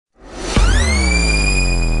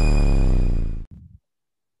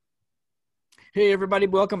Hey, everybody,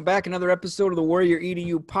 welcome back. Another episode of the Warrior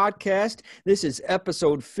EDU podcast. This is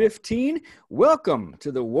episode 15. Welcome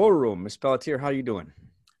to the War Room. Ms. Pelletier, how you doing?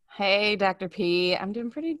 Hey, Dr. P. I'm doing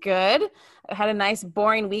pretty good. I had a nice,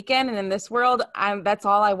 boring weekend, and in this world, that's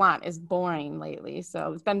all I want is boring lately.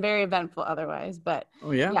 So it's been very eventful otherwise, but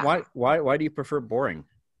Oh, yeah? yeah. Why do you prefer boring?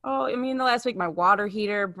 Oh, I mean, the last week, my water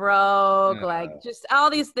heater broke, just all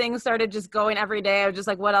these things started just going every day. I was just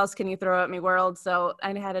like, what else can you throw at me, world? So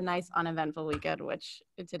I had a nice, uneventful weekend, which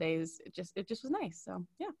it just was nice. So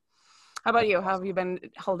yeah. How about you? How have you been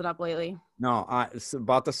holding up lately? No, it's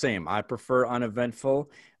about the same. I prefer uneventful.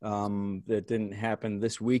 That didn't happen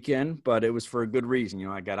this weekend, but it was for a good reason. You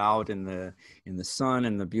know, I got out in the sun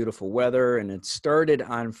and the beautiful weather, and it started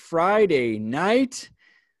on Friday night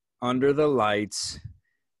under the lights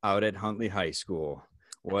out at Huntley High School.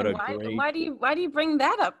 Why do you bring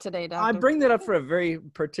that up today, Doctor? I bring that up for a very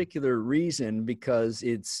particular reason because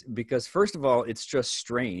first of all, it's just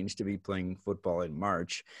strange to be playing football in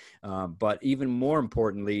March. But even more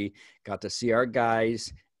importantly, got to see our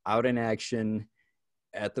guys out in action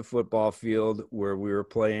at the football field where we were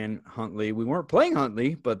playing Huntley. We weren't playing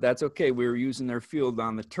Huntley, but that's okay. We were using their field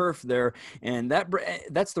on the turf there. And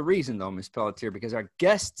that's the reason, though, Ms. Pelletier, because our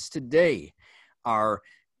guests today are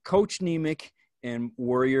Coach Nemec and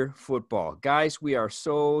Warrior Football. Guys, we are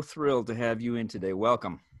so thrilled to have you in today.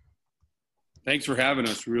 Welcome. Thanks for having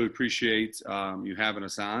us. We really appreciate you having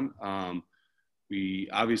us on. We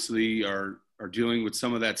obviously are dealing with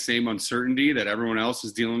some of that same uncertainty that everyone else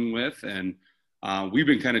is dealing with. And we've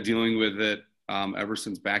been kind of dealing with it ever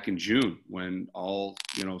since back in June when all,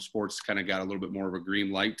 sports kind of got a little bit more of a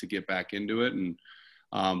green light to get back into it. And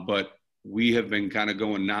but we have been kind of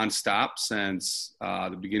going nonstop since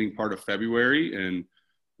the beginning part of February, and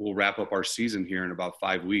we'll wrap up our season here in about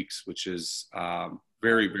 5 weeks, which is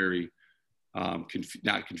very, very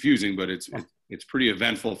not confusing, but it's pretty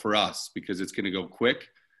eventful for us because it's going to go quick.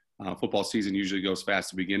 Football season usually goes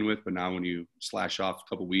fast to begin with, but now when you slash off a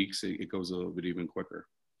couple weeks, it goes a little bit even quicker.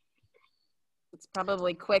 It's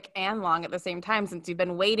probably quick and long at the same time since you've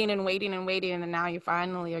been waiting and waiting and waiting, and now you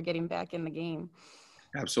finally are getting back in the game.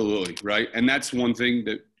 Absolutely. Right. And that's one thing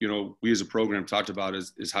that, we as a program talked about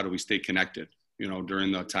is how do we stay connected,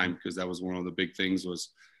 during that time, because that was one of the big things was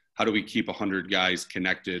how do we keep 100 guys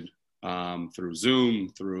connected through Zoom,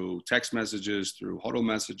 through text messages, through huddle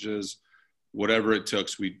messages, whatever it took.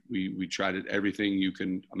 We tried it, everything you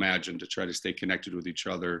can imagine to try to stay connected with each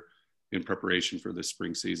other in preparation for this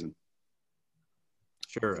spring season.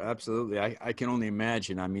 Sure, absolutely. I can only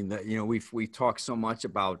imagine. I mean, we talked so much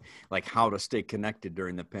about like how to stay connected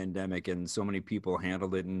during the pandemic, and so many people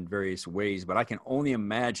handled it in various ways. But I can only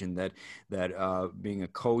imagine that being a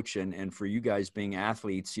coach and for you guys being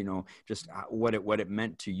athletes, just what it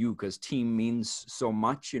meant to you, because team means so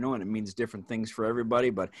much, and it means different things for everybody.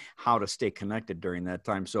 But how to stay connected during that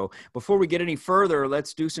time. So before we get any further,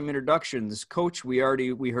 let's do some introductions. Coach, we heard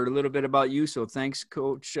a little bit about you, so thanks,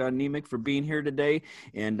 Coach Nemec, for being here today.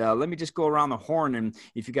 And let me just go around the horn, and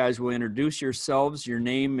if you guys will introduce yourselves, your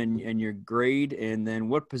name and your grade, and then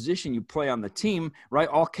what position you play on the team, right?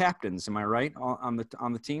 All captains, am I right? All on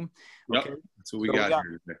the team? Okay. Yep, that's what we got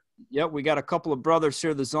here today. Yep, we got a couple of brothers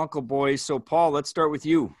here, the Zunkel boys. So, Paul, let's start with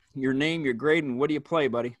you. Your name, your grade, and what do you play,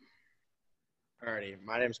 buddy? Alrighty,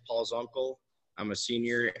 my name's Paul Zunkel. I'm a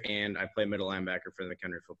senior, and I play middle linebacker for the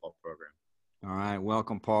McHenry football program. All right,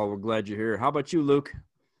 welcome, Paul. We're glad you're here. How about you, Luke?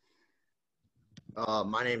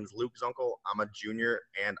 My name is Luke Zunkel. I'm a junior,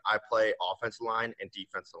 and I play offensive line and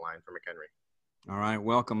defensive line for McHenry. All right.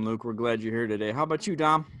 Welcome, Luke. We're glad you're here today. How about you,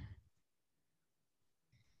 Dom?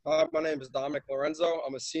 My name is Dominic Lorenzo.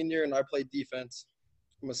 I'm a senior, and I play defense.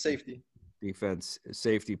 I'm a safety. Defense,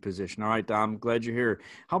 safety position. All right, Dom. Glad you're here.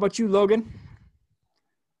 How about you, Logan?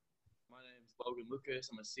 My name is Logan Lucas.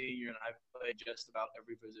 I'm a senior, and I play just about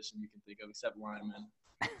every position you can think of except lineman.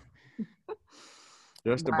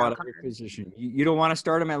 Just about every position. You don't want to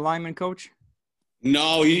start him at lineman, Coach?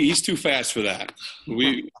 No, he's too fast for that.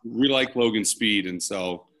 We like Logan's speed, and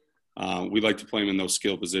so we like to play him in those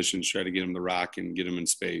skill positions, try to get him the rock and get him in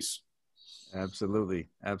space. Absolutely.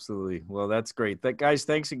 Absolutely. Well, that's great. Guys,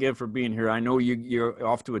 thanks again for being here. I know you're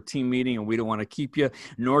off to a team meeting and we don't want to keep you,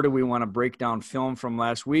 nor do we want to break down film from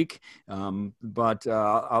last week. But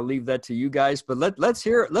I'll leave that to you guys. But let's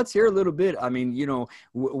hear a little bit. I mean,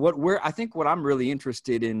 I think what I'm really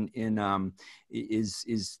interested in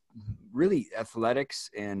is really athletics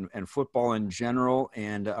and football in general,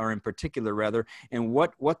 or in particular rather, and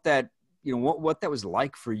what that what that was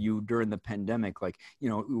like for you during the pandemic. Like,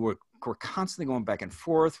 we're we're constantly going back and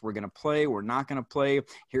forth. We're going to play, we're not going to play.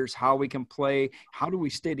 Here's how we can play. How do we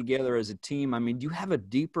stay together as a team? I mean, do you have a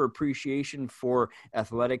deeper appreciation for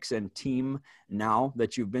athletics and team now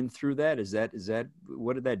that you've been through that? Is that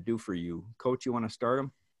what did that do for you? Coach, you want to start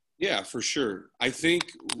him? Yeah, for sure. I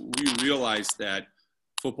think we realized that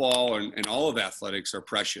football and all of athletics are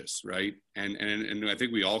precious, right? And I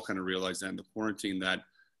think we all kind of realized that in the quarantine that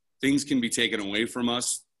things can be taken away from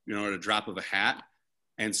us, you know, at a drop of a hat.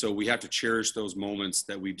 And so we have to cherish those moments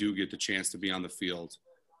that we do get the chance to be on the field.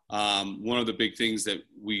 One of the big things that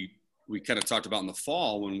we kind of talked about in the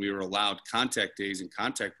fall when we were allowed contact days and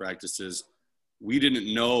contact practices, we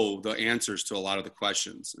didn't know the answers to a lot of the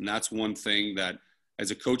questions. And that's one thing that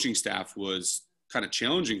as a coaching staff was kind of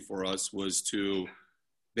challenging for us, was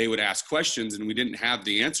they would ask questions and we didn't have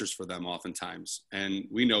the answers for them oftentimes. And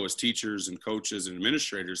we know as teachers and coaches and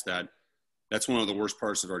administrators that that's one of the worst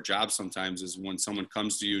parts of our job sometimes, is when someone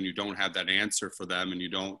comes to you and you don't have that answer for them, and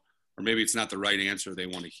or maybe it's not the right answer they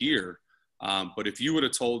want to hear. But if you would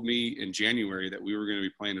have told me in January that we were going to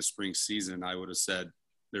be playing a spring season, I would have said,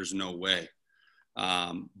 there's no way.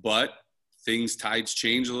 But tides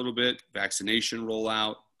change a little bit, vaccination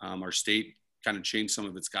rollout, our state kind of changed some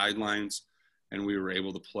of its guidelines, and we were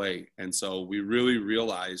able to play. And so we really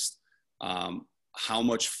realized how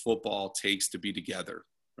much football takes to be together,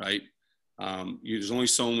 right? There's only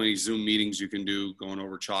so many Zoom meetings you can do going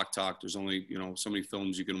over Chalk Talk. There's only, so many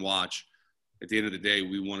films you can watch. At the end of the day,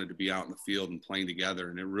 we wanted to be out in the field and playing together.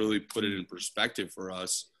 And it really put it in perspective for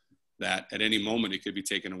us that at any moment it could be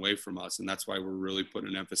taken away from us. And that's why we're really putting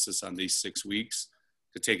an emphasis on these 6 weeks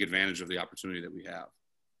to take advantage of the opportunity that we have.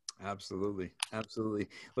 Absolutely. Absolutely.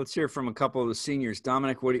 Let's hear from a couple of the seniors.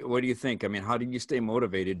 Dominic, what do you think? I mean, how did you stay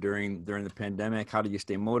motivated during the pandemic? How did you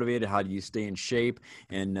stay motivated? How do you stay in shape?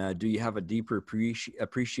 And do you have a deeper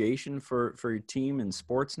appreciation for your team and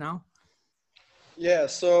sports now? Yeah,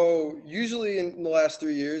 so usually in the last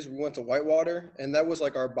 3 years, we went to Whitewater, and that was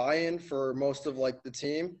like our buy-in for most of like the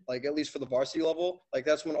team, like at least for the varsity level. Like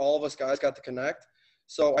that's when all of us guys got to connect.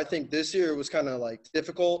 So I think this year it was kind of like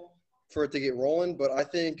difficult for it to get rolling, but I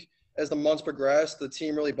think as the months progressed, the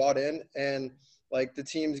team really bought in, and like the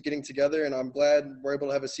team's getting together, and I'm glad we're able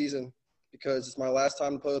to have a season because it's my last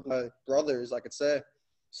time to play with my brothers, I could say.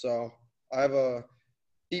 So I have a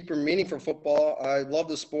deeper meaning for football. I love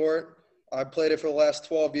the sport. I played it for the last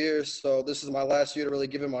 12 years, so this is my last year to really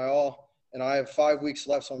give it my all, and I have 5 weeks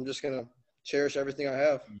left, so I'm just going to cherish everything I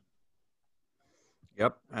have.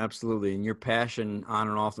 Yep, absolutely. And your passion on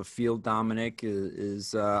and off the field, Dominic,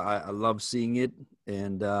 is I love seeing it.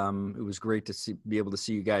 And it was great to be able to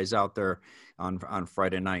see you guys out there on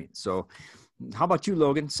Friday night. So how about you,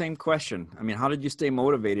 Logan? Same question. I mean, how did you stay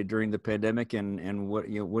motivated during the pandemic, and what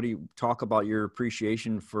do you talk about your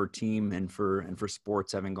appreciation for team and for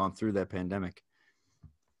sports having gone through that pandemic?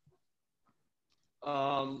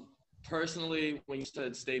 Personally, when you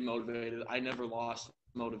said stay motivated, I never lost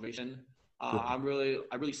motivation. I'm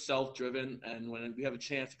really self-driven, and when we have a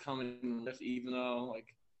chance to come in and lift, even though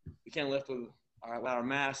like we can't lift with our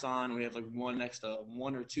masks on, we have like one next to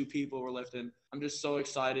one or two people we're lifting. I'm just so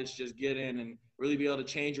excited to just get in and really be able to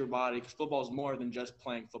change your body, because football is more than just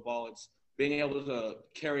playing football. It's being able to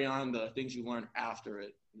carry on the things you learn after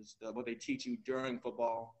it. It's what they teach you during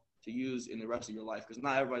football to use in the rest of your life, because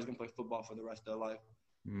not everybody's gonna play football for the rest of their life.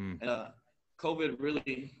 And COVID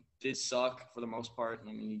really did suck for the most part.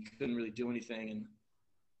 I mean, you couldn't really do anything,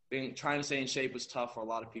 and trying to stay in shape was tough for a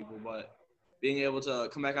lot of people, but being able to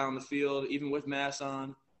come back out on the field, even with masks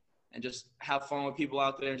on, and just have fun with people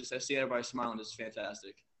out there and just see everybody smiling is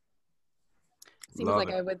fantastic. Seems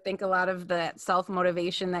like I would think a lot of the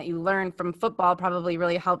self-motivation that you learned from football probably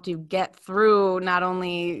really helped you get through not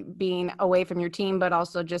only being away from your team, but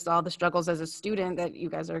also just all the struggles as a student that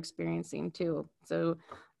you guys are experiencing too. So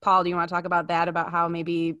Paul, do you want to talk about that, about how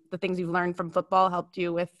maybe the things you've learned from football helped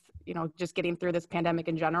you with, just getting through this pandemic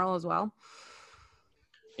in general as well?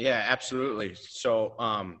 Yeah, absolutely. So,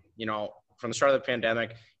 from the start of the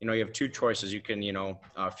pandemic, you have two choices. You can,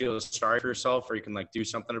 feel sorry for yourself, or you can do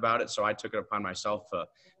something about it. So I took it upon myself to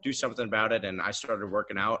do something about it. And I started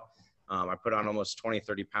working out. I put on almost 20,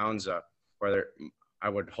 30 pounds, whether I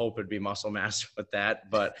would hope it'd be muscle mass with that.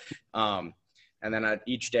 But, and then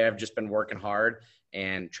each day I've just been working hard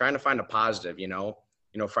and trying to find a positive.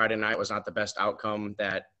 Friday night was not the best outcome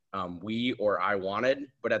that we or I wanted,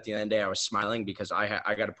 but at the end of the day, I was smiling because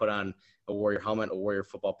I got to put on a Warrior helmet, a Warrior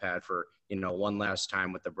football pad for, one last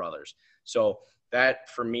time with the brothers. So that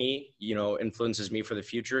for me, influences me for the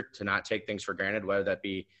future to not take things for granted, whether that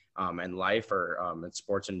be in life or in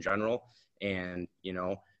sports in general. And,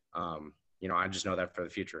 I just know that for the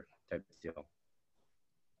future type of deal.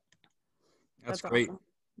 That's That's great. awesome.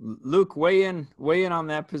 Luke, weigh in on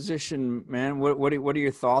that position, man. What are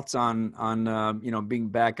your thoughts on being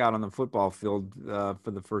back out on the football field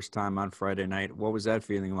for the first time on Friday night? What was that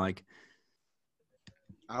feeling like?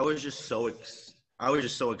 I was just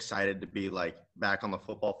so excited to be like back on the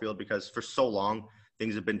football field because for so long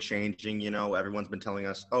things have been changing. You know, everyone's been telling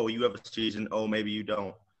us, "Oh, you have a season. Oh, maybe you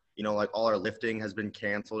don't." You know, like all our lifting has been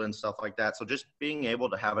canceled and stuff like that. So just being able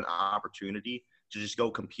to have an opportunity to just go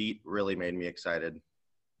compete really made me excited.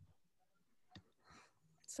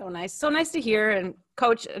 So nice. So nice to hear. And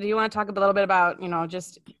Coach, do you want to talk a little bit about,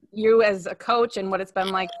 just you as a coach and what it's been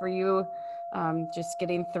like for you, just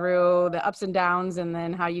getting through the ups and downs, and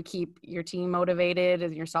then how you keep your team motivated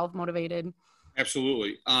and yourself motivated?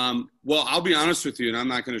 Absolutely. Well, I'll be honest with you, and I'm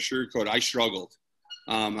not going to sugarcoat. I struggled.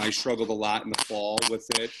 I struggled a lot in the fall with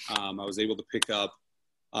it. I was able to pick up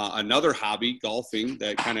another hobby, golfing,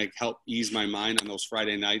 that kind of helped ease my mind on those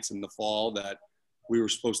Friday nights in the fall that we were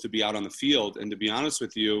supposed to be out on the field. And to be honest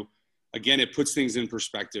with you, again, it puts things in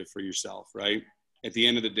perspective for yourself, right? At the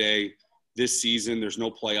end of the day, this season, there's no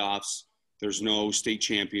playoffs, there's no state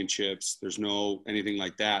championships, there's no anything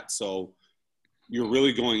like that. So you're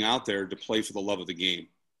really going out there to play for the love of the game.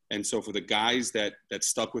 And so for the guys that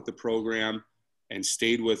stuck with the program and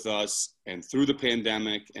stayed with us, and through the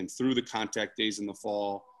pandemic and through the contact days in the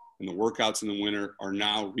fall and the workouts in the winter, are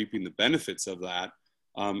now reaping the benefits of that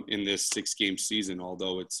in this 6-game season,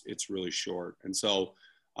 although it's really short. And so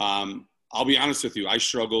I'll be honest with you, I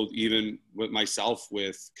struggled even with myself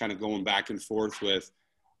with kind of going back and forth with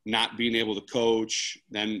not being able to coach.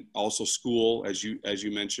 Then also school, as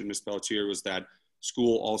you mentioned, Ms. Pelletier, was that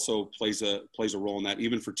school also plays a role in that,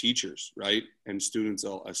 even for teachers, right, and students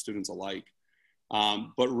alike.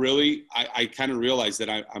 But really, I kind of realized that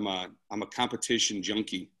I'm a competition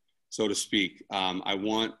junkie, so to speak. I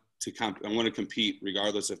want to compete,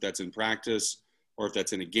 regardless if that's in practice or if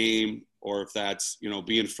that's in a game or if that's,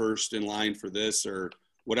 being first in line for this or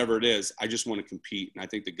whatever it is. I just want to compete. And I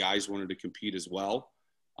think the guys wanted to compete as well,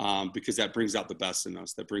 because that brings out the best in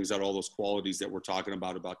us. That brings out all those qualities that we're talking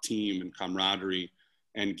about team and camaraderie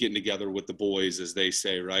and getting together with the boys, as they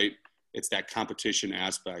say, right? It's that competition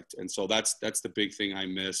aspect. And so that's the big thing I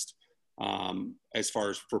missed, as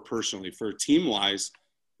far as for team wise.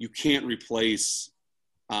 You can't replace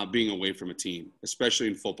being away from a team, especially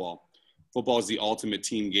in football. Football is the ultimate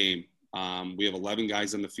team game. We have 11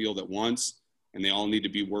 guys on the field at once, and they all need to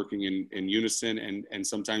be working in unison. And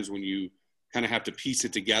sometimes when you kind of have to piece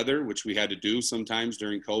it together, which we had to do sometimes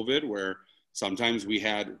during COVID, where sometimes we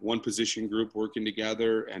had one position group working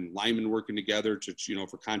together and linemen working together to,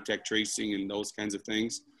 for contact tracing and those kinds of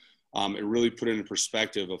things. It really put it in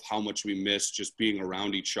perspective of how much we miss just being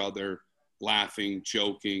around each other, laughing,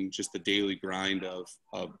 joking, just the daily grind of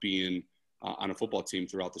being on a football team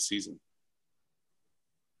throughout the season.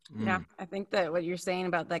 Yeah, I think that what you're saying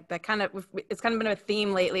about like that it's kind of been a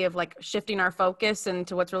theme lately of like shifting our focus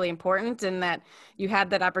into what's really important, and that you had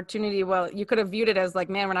that opportunity. Well, you could have viewed it as like,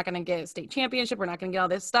 man, we're not going to get a state championship, we're not going to get all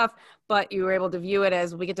this stuff, but you were able to view it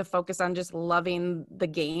as we get to focus on just loving the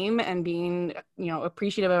game and being,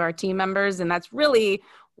 appreciative of our team members. And that's really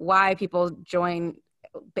why people join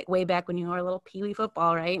way back when you were a little peewee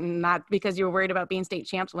football, right? And not because you were worried about being state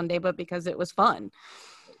champs one day, but because it was fun.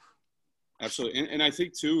 Absolutely. And I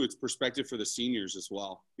think, too, it's perspective for the seniors as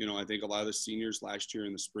well. I think a lot of the seniors last year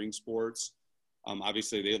in the spring sports,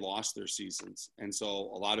 obviously they lost their seasons. And so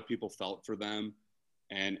a lot of people felt for them,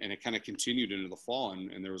 and it kind of continued into the fall.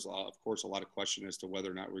 And there was, of course, a lot of question as to whether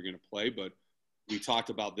or not we're going to play. But we talked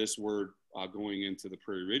about this word going into the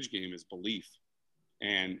Prairie Ridge game is belief,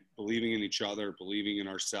 and believing in each other, believing in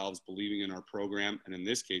ourselves, believing in our program. And in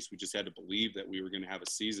this case, we just had to believe that we were going to have a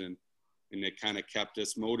season. And it kind of kept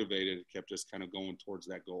us motivated. It kept us kind of going towards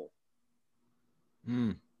that goal.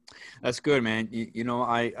 That's good, man.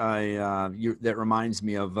 That reminds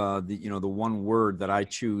me of the one word that I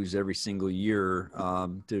choose every single year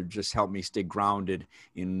to just help me stay grounded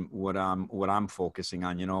in what I'm focusing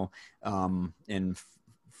on. And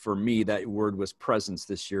for me, that word was presence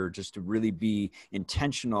this year, just to really be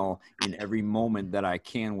intentional in every moment that I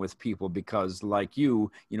can with people, because like you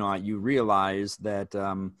realize that,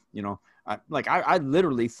 I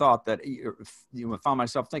literally thought that, found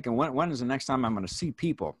myself thinking, when is the next time I'm going to see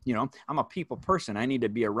people? I'm a people person. I need to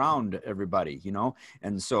be around everybody,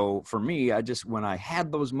 And so for me, when I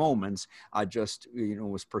had those moments, I just,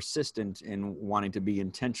 was persistent in wanting to be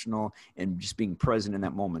intentional and just being present in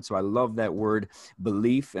that moment. So I love that word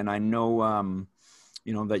belief. And I know,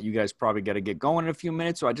 you know, that you guys probably got to get going in a few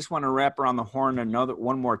minutes. So I just want to wrap around the horn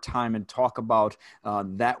one more time and talk about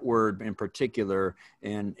that word in particular.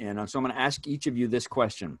 And so I'm going to ask each of you this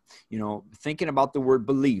question. You know, thinking about the word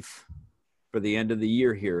belief for the end of the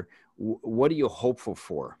year here, what are you hopeful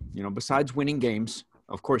for? You know, besides winning games,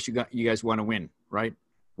 of course, you guys want to win, right?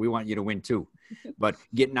 We want you to win too. But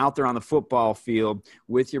getting out there on the football field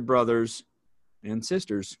with your brothers and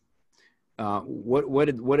sisters, what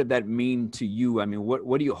did that mean to you? I mean,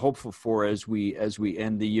 what are you hopeful for as we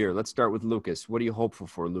end the year? Let's start with Lucas. What are you hopeful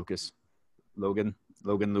for, Lucas? Logan,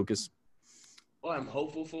 Lucas. What I'm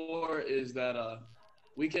hopeful for is that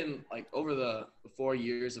we can, like, over the 4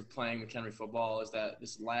 years of playing McHenry football, is that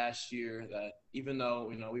this last year, that even though,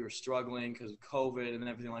 you know, we were struggling because of COVID and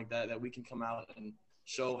everything like that, that we can come out and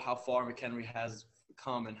show how far McHenry has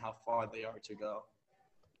come and how far they are to go.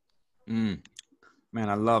 Man,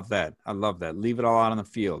 I love that. Leave it all out on the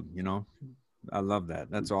field, you know. I love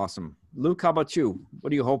that. That's awesome. Luke, how about you?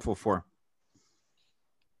 What are you hopeful for?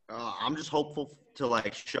 I'm just hopeful to,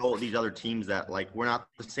 like, show these other teams that, like, we're not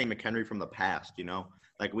the same McHenry from the past, you know.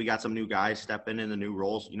 Like, we got some new guys stepping in the new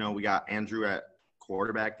roles. You know, we got Andrew at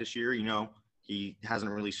quarterback this year. You know, he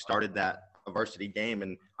hasn't really started that varsity game,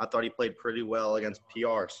 and I thought he played pretty well against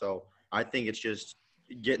PR. So I think it's just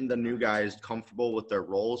getting the new guys comfortable with their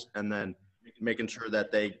roles and then making sure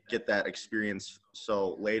that they get that experience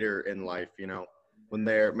so later in life, you know, when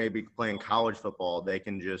they're maybe playing college football, they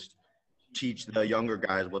can just teach the younger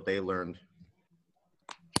guys what they learned.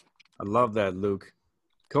 I love that, Luke.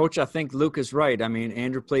 Coach, I think Luke is right. I mean,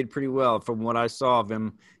 Andrew played pretty well from what I saw of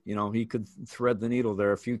him. You know, he could thread the needle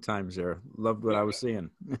there a few times there. Loved what I was seeing.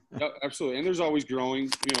 Absolutely. And there's always growing,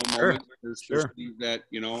 you know, moments. There's that,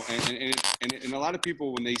 you know, and a lot of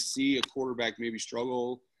people, when they see a quarterback maybe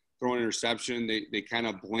struggle, throw an interception, they kind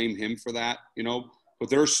of blame him for that, you know. But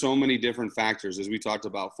there are so many different factors, as we talked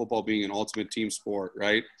about, football being an ultimate team sport,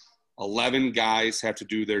 right? 11 guys have to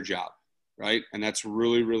do their job, right? And that's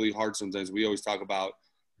really, really hard sometimes. We always talk about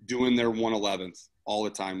doing their 1/11th all the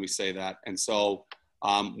time. We say that. And so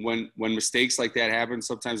when mistakes like that happen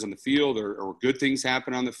sometimes on the field or good things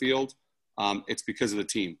happen on the field, it's because of the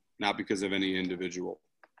team, not because of any individual.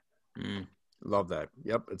 Love that.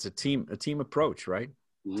 Yep. It's a team approach, right?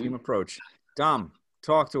 Mm-hmm. Team approach. Dom,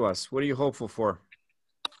 talk to us. What are you hopeful for?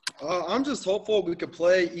 I'm just hopeful we could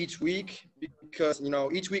play each week because, you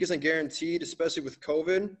know, each week isn't guaranteed, especially with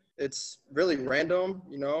COVID. It's really random,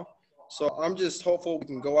 you know. So I'm just hopeful we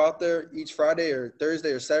can go out there each Friday or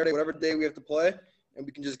Thursday or Saturday, whatever day we have to play, and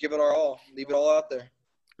we can just give it our all, leave it all out there.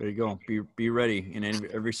 There you go. Be ready in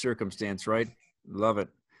every circumstance, right? Love it.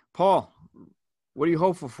 Paul, what are you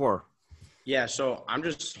hopeful for? Yeah, so I'm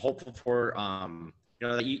just hopeful for, you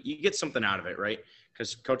know, that you get something out of it, right?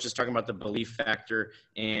 Because Coach is talking about the belief factor,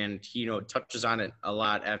 and he, you know, touches on it a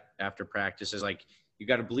lot after practice. Is like, you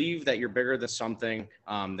got to believe that you're bigger than something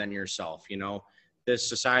than yourself, you know. This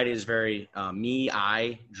society is very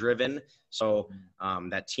I driven. So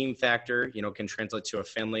that team factor, you know, can translate to a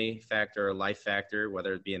family factor, a life factor,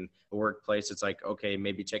 whether it be in a workplace. It's like, okay,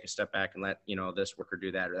 maybe take a step back and let, you know, this worker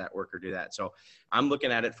do that or that worker do that. So I'm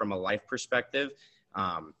looking at it from a life perspective, you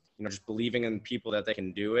know, just believing in people that they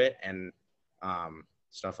can do it and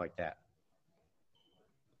stuff like that.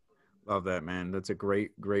 Love that, man. That's a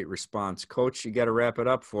great response. Coach, you got to wrap it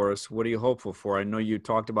up for us. What are you hopeful for? I know you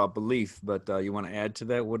talked about belief, but you want to add to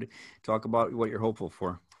that? Talk about what you're hopeful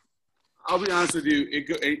for. I'll be honest with you.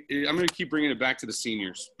 I'm going to keep bringing it back to the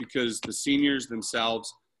seniors, because the seniors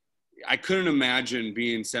themselves, I couldn't imagine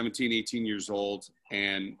being 17, 18 years old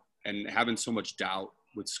and having so much doubt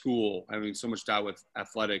with school, having so much doubt with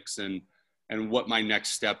athletics and what my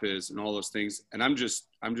next step is and all those things. And I'm just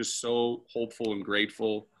so hopeful and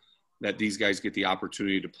grateful that these guys get the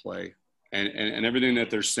opportunity to play, and everything that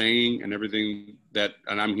they're saying and everything that,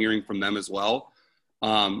 and I'm hearing from them as well.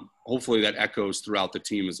 Hopefully that echoes throughout the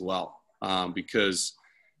team as well, because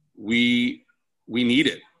we need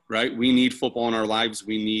it, right? We need football in our lives.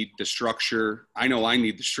 We need the structure. I know I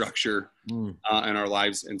need the structure in our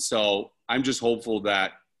lives. And so I'm just hopeful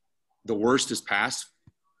that the worst is past,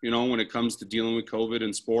 you know, when it comes to dealing with COVID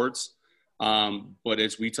in sports. But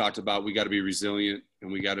as we talked about, we got to be resilient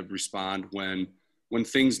and we got to respond when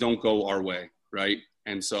things don't go our way, right?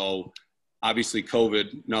 And so obviously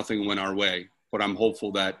COVID, nothing went our way, but I'm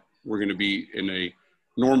hopeful that we're going to be in a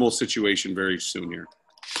normal situation very soon here.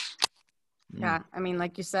 Yeah, I mean,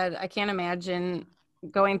 like you said, I can't imagine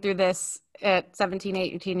going through this at 17,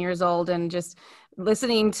 18 years old, and just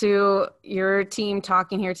listening to your team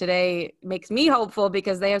talking here today makes me hopeful,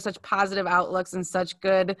 because they have such positive outlooks and such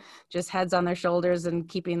good just heads on their shoulders and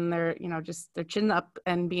keeping their, just their chin up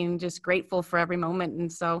and being just grateful for every moment.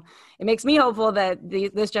 And so it makes me hopeful that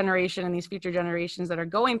this generation and these future generations that are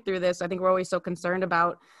going through this, I think we're always so concerned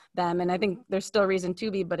about them, and I think there's still reason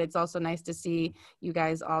to be, but it's also nice to see you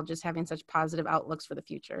guys all just having such positive outlooks for the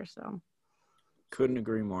future. So couldn't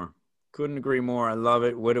agree more. Couldn't agree more. I love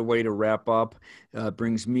it. What a way to wrap up.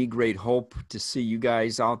 Brings me great hope to see you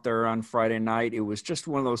guys out there on Friday night. It was just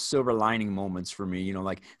one of those silver lining moments for me,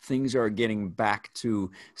 like things are getting back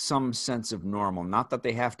to some sense of normal. Not that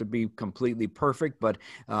they have to be completely perfect, but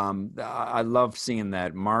I love seeing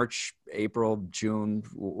that. March, April, June,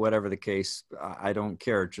 whatever the case, I don't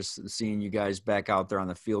care. Just seeing you guys back out there on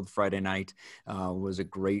the field Friday night was a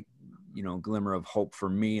great glimmer of hope for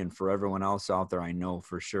me and for everyone else out there, I know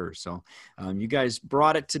for sure. So you guys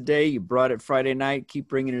brought it today. You brought it Friday night. Keep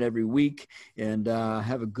bringing it every week, and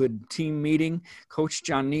have a good team meeting. Coach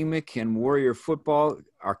John Nemec and Warrior Football,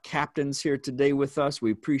 our captains here today with us.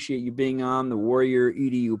 We appreciate you being on the Warrior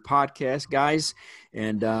EDU podcast, guys,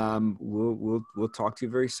 and we'll talk to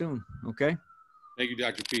you very soon. Okay. Thank you,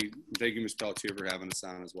 Dr. Pete. Thank you, Ms. Pelletier, for having us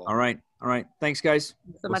on as well. All right. Thanks, guys.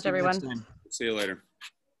 Thanks so much, everyone. See you later.